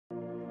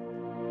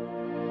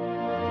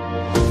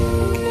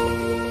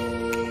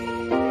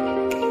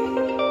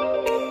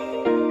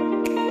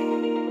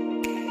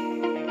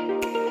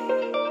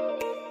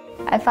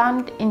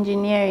found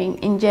engineering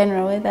in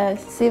general, whether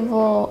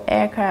civil,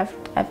 aircraft,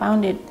 I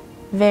found it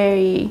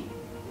very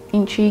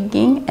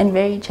intriguing and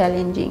very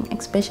challenging,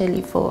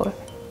 especially for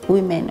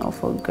women or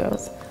for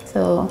girls.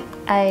 So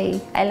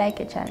I like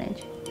a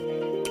challenge.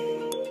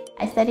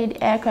 I studied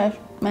aircraft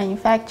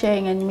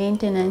manufacturing and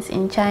maintenance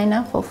in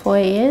China for 4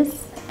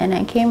 years, and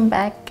I came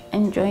back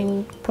and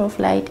joined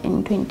Proflight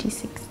in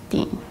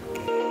 2016.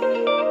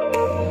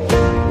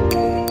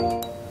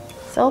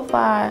 So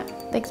far,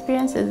 the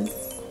experience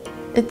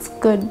it's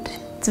good.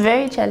 It's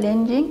very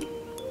challenging.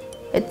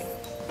 It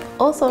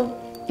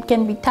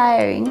can be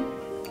tiring,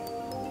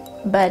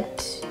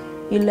 but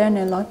you learn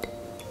a lot.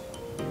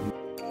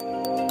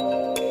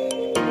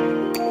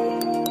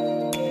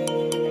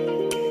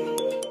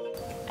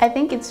 I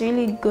think it's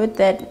really good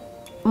that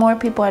more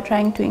people are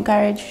trying to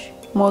encourage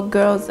more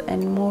girls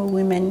and more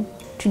women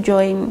to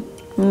join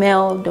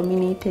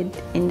male-dominated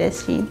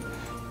industry,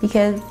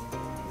 because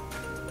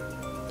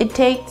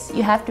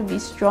you have to be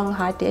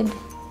strong-hearted,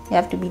 you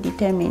have to be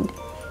determined.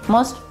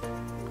 Most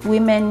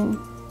women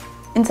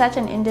in such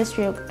an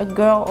industry, a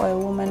girl or a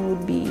woman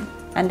would be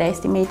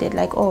underestimated,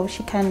 like, oh,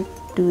 she can't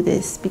do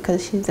this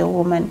because she's a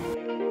woman.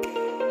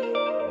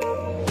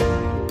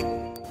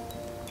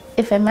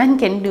 If a man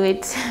can do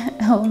it,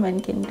 a woman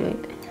can do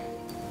it.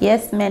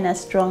 Yes, men are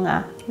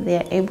stronger. They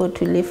are able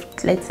to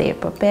lift, let's say, a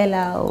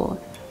propeller or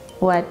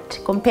what,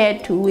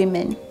 compared to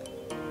women.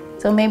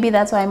 So maybe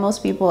that's why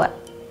most people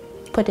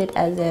put it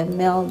as a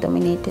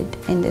male-dominated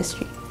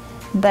industry.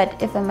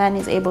 But if a man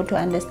is able to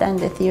understand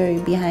the theory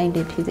behind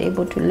it, he's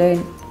able to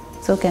learn,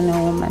 so can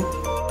a woman.